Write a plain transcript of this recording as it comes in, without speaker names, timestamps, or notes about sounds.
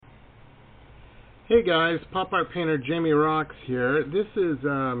Hey guys, pop art painter Jamie Rocks here. This is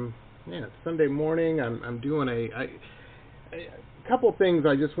it's Sunday morning. I'm doing a couple things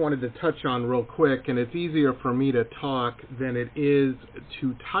I just wanted to touch on real quick, and it's easier for me to talk than it is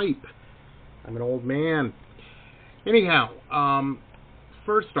to type. I'm an old man. Anyhow,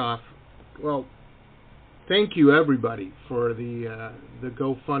 first off, well, thank you everybody for the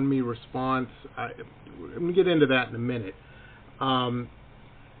GoFundMe response. I'm gonna get into that in a minute.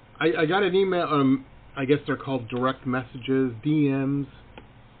 I got an email, I guess they're called direct messages, DMs.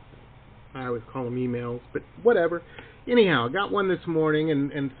 I always call them emails, but whatever. Anyhow, I got one this morning,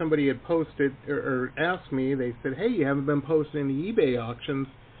 and somebody had posted, or asked me, they said, hey, you haven't been posting any eBay auctions,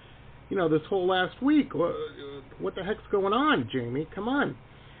 this whole last week. What the heck's going on, Jamie? Come on.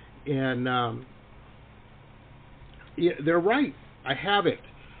 And yeah, they're right. I haven't.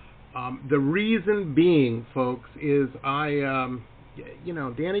 The reason being, folks, is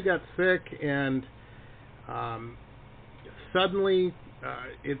Dani got sick, and suddenly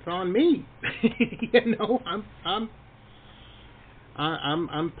it's on me.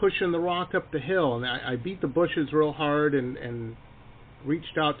 I'm pushing the rock up the hill, and I beat the bushes real hard, and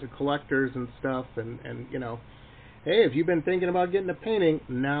reached out to collectors and stuff, and hey, if you've been thinking about getting a painting,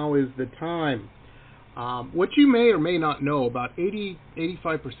 now is the time. What you may or may not know, about 85%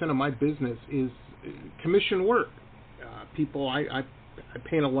 of my business is commission work. People, I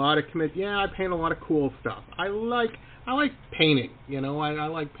paint a lot of I paint a lot of cool stuff. I like painting, I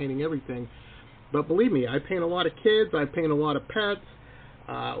like painting everything. But believe me, I paint a lot of kids, I paint a lot of pets,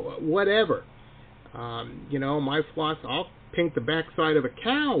 whatever. My floss, I'll paint the backside of a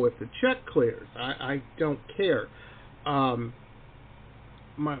cow if the check clears. I don't care. My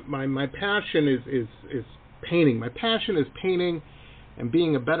passion is painting. My passion is painting and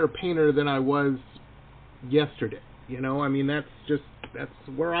being a better painter than I was yesterday. That's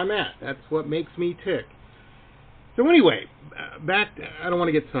where I'm at. That's what makes me tick. So anyway, back. I don't want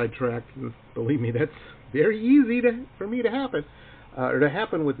to get sidetracked. And believe me, that's very easy for me to happen, or to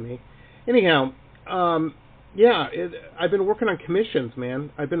happen with me. Anyhow, I've been working on commissions,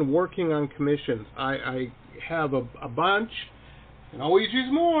 man. I've been working on commissions. I have a bunch, and always use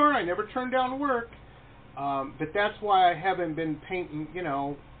more. I never turn down work. But that's why I haven't been painting,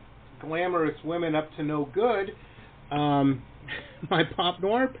 glamorous women up to no good. My pop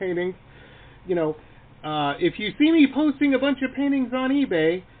noir paintings, if you see me posting a bunch of paintings on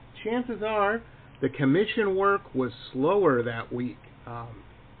eBay, chances are the commission work was slower that week.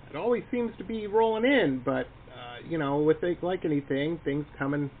 It always seems to be rolling in, but like anything, things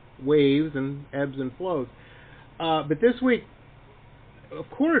come in waves and ebbs and flows. But this week, of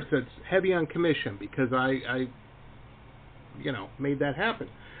course, it's heavy on commission because I made that happen.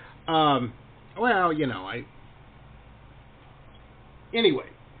 Anyway,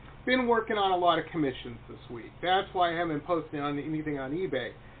 been working on a lot of commissions this week. That's why I haven't been posting on anything on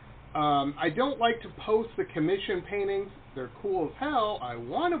eBay. I don't like to post the commission paintings. They're cool as hell. I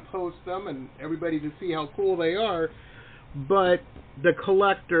want to post them and everybody to see how cool they are, but the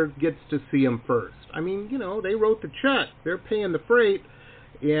collector gets to see them first. They wrote the check. They're paying the freight,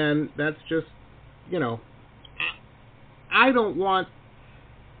 and that's just, I don't want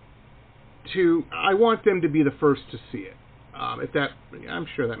to, I want them to be the first to see it. I'm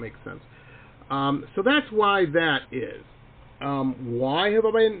sure that makes sense. So that's why that is. Why have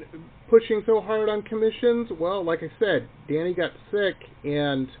I been pushing so hard on commissions? Well, like I said, Dani got sick,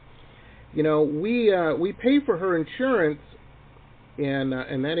 and we pay for her insurance, and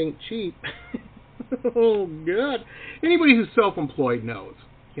that ain't cheap. Oh God! Anybody who's self-employed knows.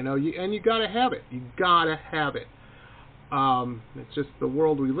 And you gotta have it. You gotta have it. It's just the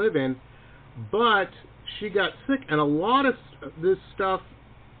world we live in. But she got sick, and a lot of this stuff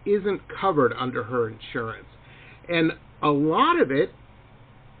isn't covered under her insurance. And a lot of it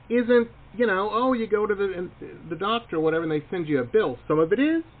isn't, you go to the doctor or whatever, and they send you a bill. Some of it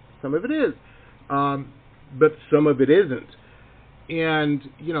is, but some of it isn't. And,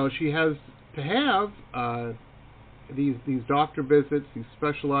 she has to have these doctor visits, these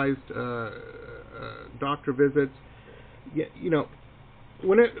specialized doctor visits.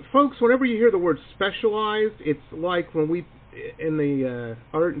 Folks, whenever you hear the word specialized, it's like when we, in the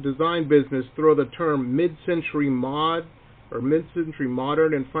art and design business, throw the term mid-century mod or mid-century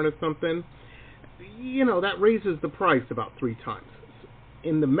modern in front of something. That raises the price about 3 times.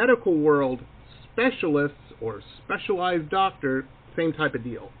 In the medical world, specialists or specialized doctor, same type of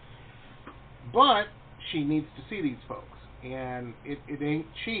deal. But she needs to see these folks, and it ain't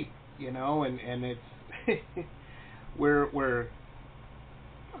cheap, and it's we're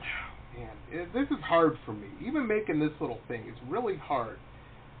man, this is hard for me. Even making this little thing is really hard.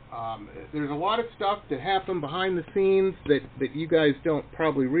 There's a lot of stuff that happened behind the scenes that you guys don't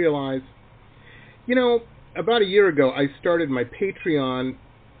probably realize. You know, about a year ago, I started my Patreon,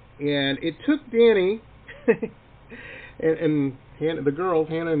 and it took Dani and the girls,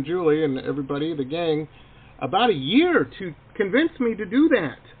 Hannah and Julie, and everybody, the gang, about a year to convince me to do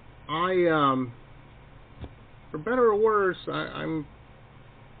that. For better or worse, I'm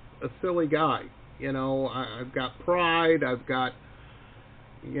a silly guy. You know, I've got pride. I've got,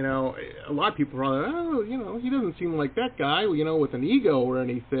 you know, a lot of people are like, oh, you know, he doesn't seem like that guy, you know, with an ego or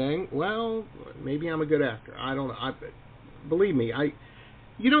anything. Well, maybe I'm a good actor. I don't know. Believe me,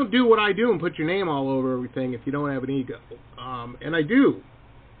 you don't do what I do and put your name all over everything if you don't have an ego. And I do.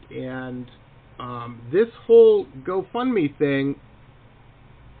 And this whole GoFundMe thing,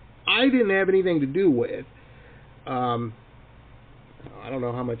 I didn't have anything to do with. I don't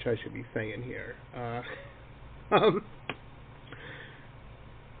know how much I should be saying here.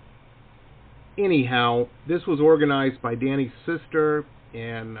 Anyhow, this was organized by Dani's sister,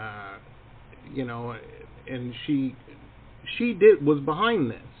 and you know, and she was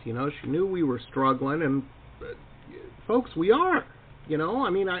behind this. You know, she knew we were struggling, and folks, we are. You know, I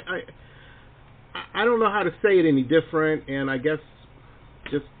mean, I don't know how to say it any different, and I guess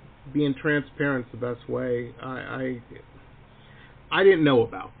just being transparent is the best way. I didn't know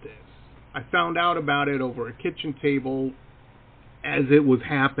about this. I found out about it over a kitchen table as it was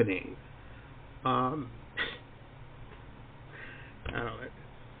happening. I don't know.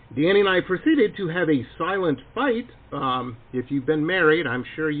 Dani and I proceeded to have a silent fight. If you've been married, I'm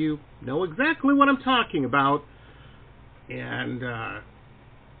sure you know exactly what I'm talking about. And,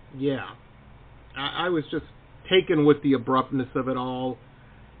 yeah. I was just taken with the abruptness of it all.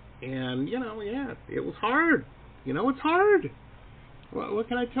 And, you know, yeah, it was hard. You know, it's hard. What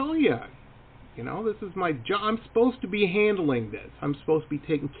can I tell you? You know, this is my job. I'm supposed to be handling this. I'm supposed to be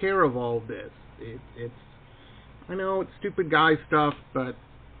taking care of all of this. It's I know it's stupid guy stuff, but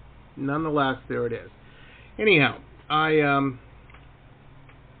nonetheless, there it is. Anyhow,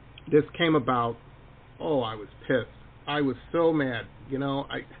 this came about. Oh, I was pissed. I was so mad. You know,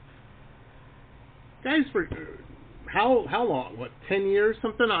 guys, for how long? What, 10 years,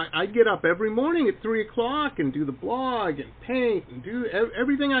 something? I get up every morning at 3 o'clock and do the blog and paint and do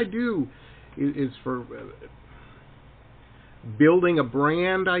everything I do is for building a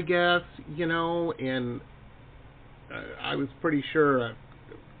brand, I guess, you know, and I was pretty sure a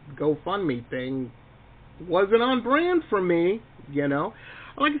GoFundMe thing wasn't on brand for me, you know.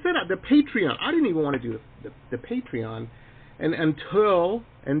 Like I said, the Patreon, I didn't even want to do the Patreon and until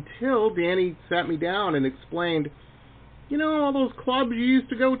Dani sat me down and explained, you know, all those clubs you used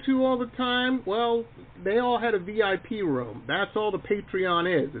to go to all the time, well, they all had a VIP room. That's all the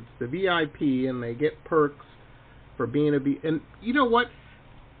Patreon is. It's the VIP, and they get perks for being a VIP. And you know what?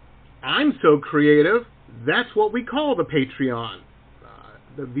 I'm so creative. That's what we call the Patreon.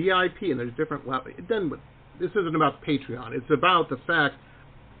 The VIP, and there's different levels. This isn't about Patreon. It's about the fact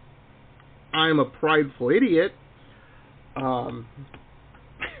I'm a prideful idiot. It's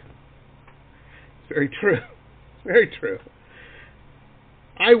very true. Very true.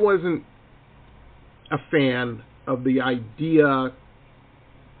 I wasn't a fan of the idea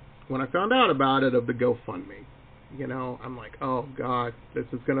when I found out about it of the GoFundMe. You know, I'm like, oh God, this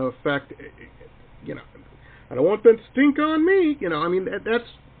is going to affect, you know, I don't want that to stink on me. You know, I mean, that's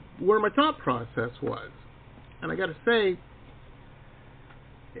where my thought process was. And I got to say,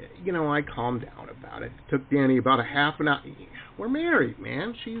 you know, I calmed down about it. It took Dani about a half an hour. We're married,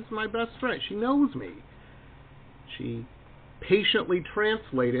 man. She's my best friend. She knows me. She patiently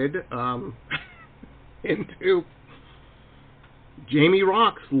translated into Jamie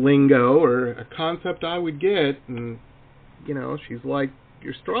Rock's lingo, or a concept I would get, and, you know, she's like,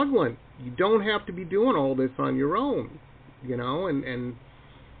 you're struggling. You don't have to be doing all this on your own, you know, and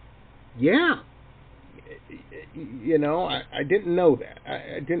yeah, you know, I didn't know that.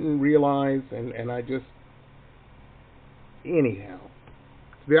 I didn't realize, and I just, anyhow,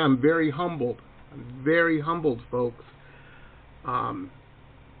 I'm very humbled. I'm very humbled, folks.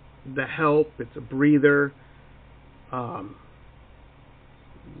 The help, it's a breather.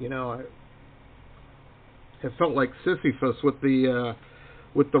 You know, I felt like Sisyphus with the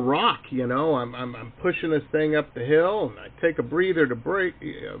rock. You know, I'm pushing this thing up the hill, and I take a breather to break,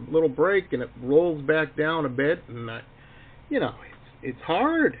 a little break, and it rolls back down a bit, and you know, it's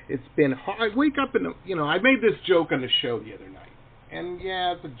hard. It's been hard. I wake up you know, I made this joke on the show the other night. And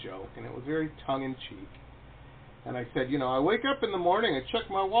yeah, it's a joke, and it was very tongue-in-cheek. And I said, you know, I wake up in the morning, I check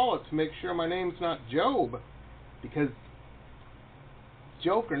my wallet to make sure my name's not Job, because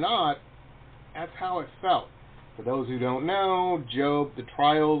joke or not, that's how it felt. For those who don't know, Job, the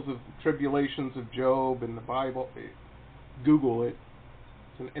trials of tribulations of Job in the Bible, Google it.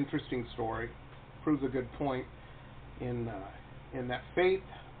 It's an interesting story. Proves a good point in that faith.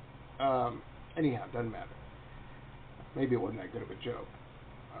 Anyhow, it doesn't matter. Maybe it wasn't that good of a joke.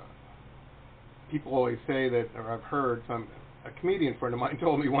 People always say that, or I've heard a comedian friend of mine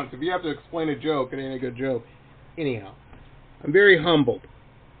told me once, if you have to explain a joke, it ain't a good joke. Anyhow, I'm very humbled.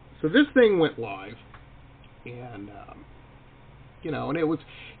 So this thing went live, and and it was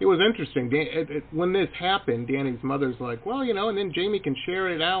interesting. When this happened, Danny's mother's like, well, and then Jamie can share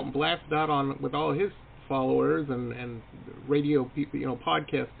it out and blast it out with all his followers and radio people,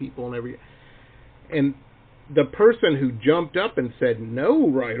 podcast people and everything. And the person who jumped up and said no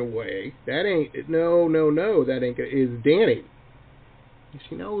right away, that ain't is Dani.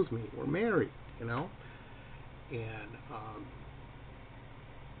 She knows me. We're married, and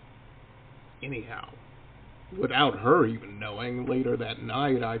anyhow, without her even knowing, later that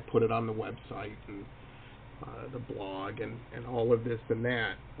night I put it on the website and the blog and all of this and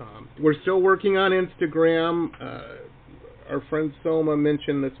that. We're still working on Instagram. Our friend Soma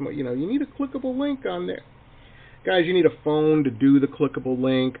mentioned this. You need a clickable link on there, guys. You need a phone to do the clickable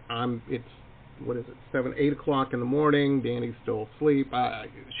link. It's 8 o'clock in the morning. Dani's still asleep.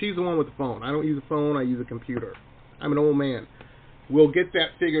 She's the one with the phone. I don't use a phone. I use a computer. I'm an old man. We'll get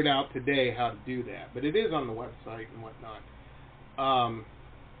that figured out today, how to do that. But it is on the website and whatnot.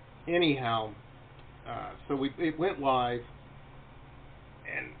 Anyhow, so it went live,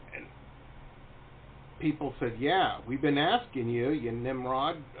 and people said, yeah, we've been asking you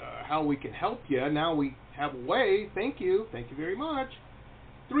Nimrod, how we can help you. Now we have a way. Thank you very much.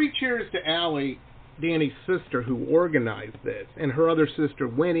 3 cheers to Allie, Dani's sister, who organized this, and her other sister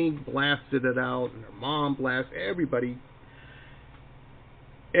Winnie blasted it out, and her mom blasted.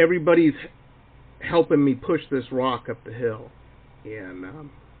 Everybody's helping me push this rock up the hill, and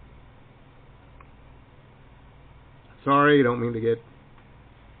sorry, I don't mean to get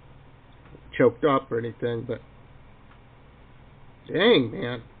choked up or anything, but dang,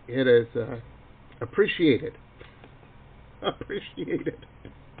 man, it is appreciated. Appreciated.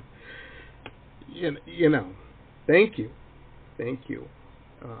 Thank you.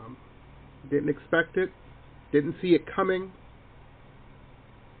 Didn't expect it. Didn't see it coming.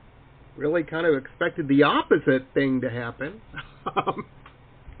 Really kind of expected the opposite thing to happen.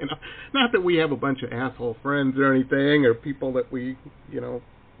 Not that we have a bunch of asshole friends or anything, or people that we,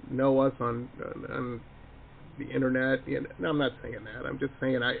 know us on the internet. No, I'm not saying that. I'm just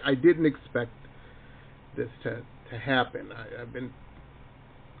saying I didn't expect this to happen. I've been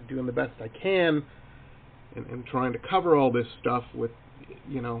doing the best I can and trying to cover all this stuff with,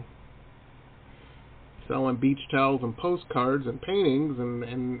 selling beach towels and postcards and paintings,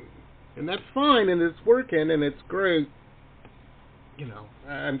 and that's fine, and it's working, and it's great. It's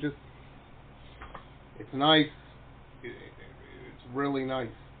nice. It's really nice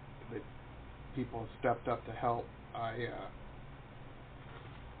that people have stepped up to help.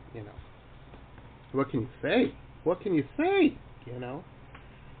 What can you say?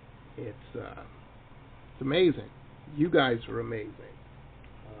 It's amazing. You guys are amazing.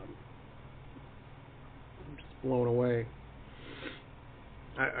 I'm just blown away.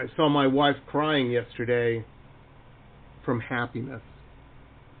 I saw my wife crying yesterday from happiness,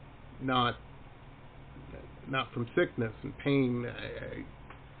 not from sickness and pain.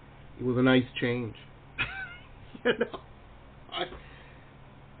 It was a nice change.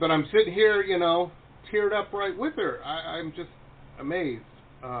 But I'm sitting here, teared up right with her. I'm just amazed.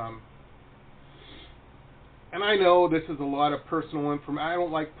 And I know this is a lot of personal information. I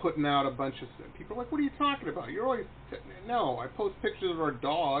don't like putting out a bunch of stuff. People are like, what are you talking about? You're always... No, I post pictures of our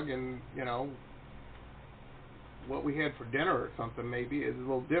dog and, what we had for dinner or something maybe is a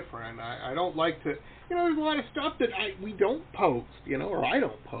little different. I don't like to... there's a lot of stuff that we don't post, or I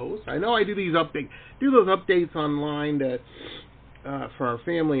don't post. I know I do those updates online to, for our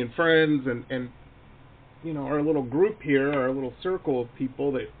family and friends and our little group here, our little circle of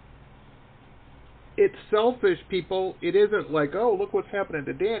people that... It's selfish, people. It isn't like, oh, look what's happening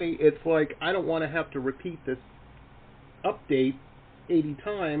to Dani. It's like, I don't want to have to repeat this update 80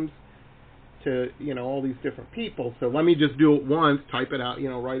 times to, all these different people. So let me just do it once, type it out,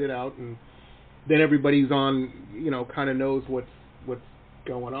 write it out, and then everybody's on, kind of knows what's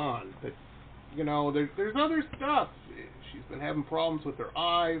going on. But, there's other stuff. She's been having problems with her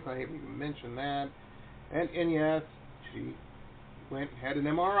eyes. I haven't even mentioned that. And yes, she went and had an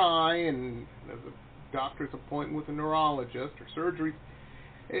MRI and there's a doctor's appointment with a neurologist or surgery.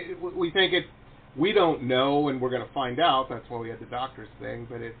 We don't know, and we're going to find out. That's why we had the doctor's thing.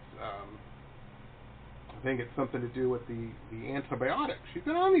 But it's I think it's something to do with the antibiotics. She's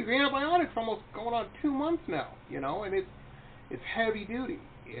been on these antibiotics almost going on 2 months now, and it's heavy duty.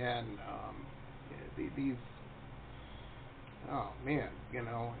 And these, oh man, and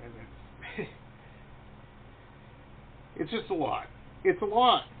it's it's just a lot. It's a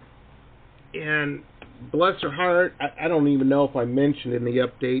lot. And bless her heart, I don't even know if I mentioned in the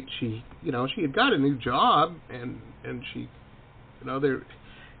update, she had got a new job, and she, they're,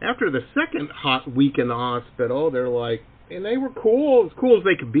 after the second hot week in the hospital, they're like, and they were cool as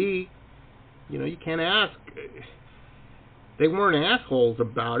they could be. You can't ask. They weren't assholes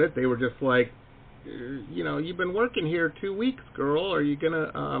about it. They were just like, you've been working here 2 weeks, girl. Are you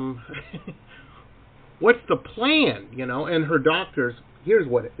gonna, what's the plan? And her doctors, here's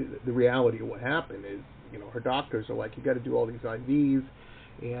what the reality of what happened is, her doctors are like, you got to do all these IVs,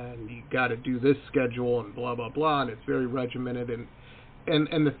 and you got to do this schedule, and blah blah blah, and it's very regimented, and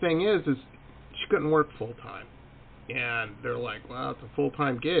the thing is she couldn't work full time, and they're like, well, it's a full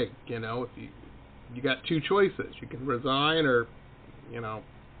time gig, if you got 2 choices, you can resign or,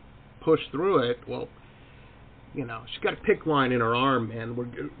 push through it. Well, she's got a PICC line in her arm, man.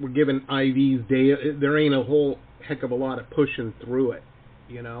 We're giving IVs day. There ain't a whole heck of a lot of pushing through it,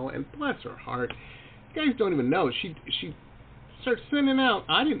 and bless her heart. You guys don't even know. She starts sending out,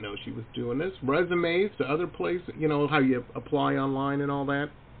 I didn't know she was doing this, resumes to other places, how you apply online and all that.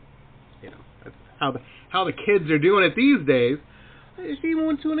 That's how the kids are doing it these days. She even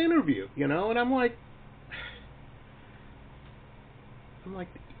went to an interview, and I'm like,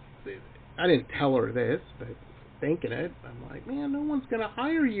 I didn't tell her this, but thinking it, I'm like, man, no one's going to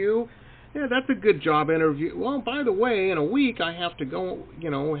hire you. Yeah, that's a good job interview. Well, by the way, in a week I have to go,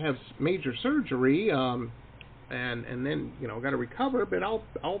 have major surgery, and then, got to recover, but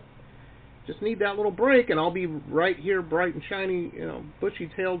I'll just need that little break, and I'll be right here, bright and shiny,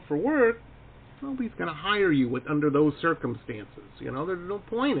 bushy-tailed for work. Nobody's going to hire you under those circumstances. There's no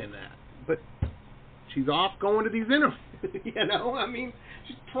point in that. But she's off going to these interviews, I mean,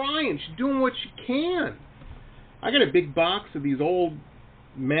 she's trying. She's doing what she can. I got a big box of these old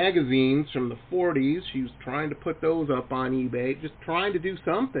magazines from the 40s. She was trying to put those up on eBay, just trying to do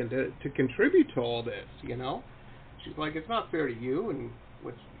something to contribute to all this, She's like, it's not fair to you and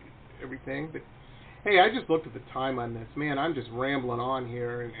everything, but hey, I just looked at the time on this. Man, I'm just rambling on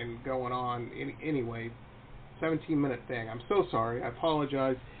here and going on. Anyway, 17-minute thing. I'm so sorry. I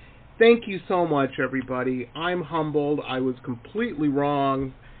apologize. Thank you so much, everybody. I'm humbled. I was completely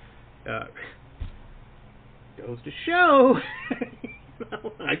wrong. Goes to show.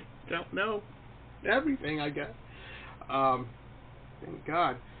 I don't know everything, I guess. Thank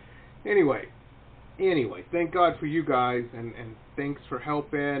God. Anyway, thank God for you guys, and thanks for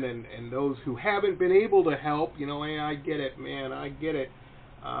helping, and those who haven't been able to help, hey, I get it, man, I get it,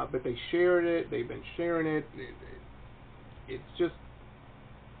 but they shared it, they've been sharing it, it's just,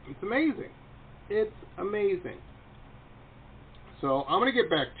 it's amazing, so I'm going to get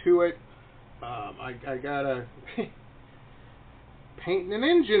back to it. I got a painting an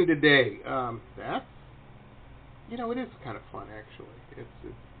engine today, that's, it is kind of fun, actually,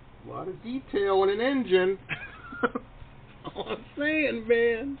 it's a lot of detail in an engine. All I'm saying,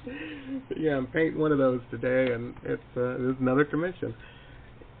 man. Yeah, I'm painting one of those today, and it's another commission.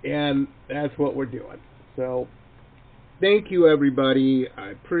 And that's what we're doing. So, thank you, everybody. I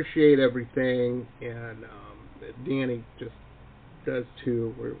appreciate everything, and Dani just does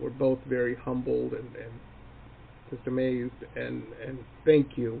too. We're both very humbled and just amazed, and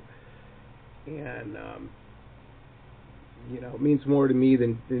thank you. And it means more to me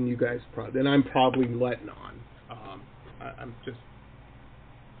than you guys than I'm probably letting on. I'm just,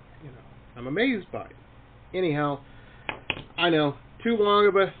 I'm amazed by it. Anyhow, I know, too long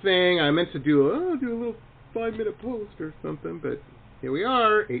of a thing. I meant to do a little 5-minute post or something, but here we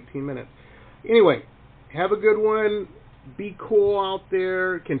are, 18 minutes. Anyway, have a good one. Be cool out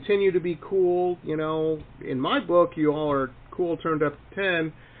there. Continue to be cool. In my book, you all are cool turned up to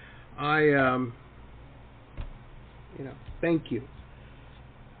 10. Thank you.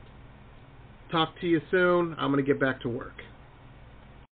 Talk to you soon. I'm going to get back to work.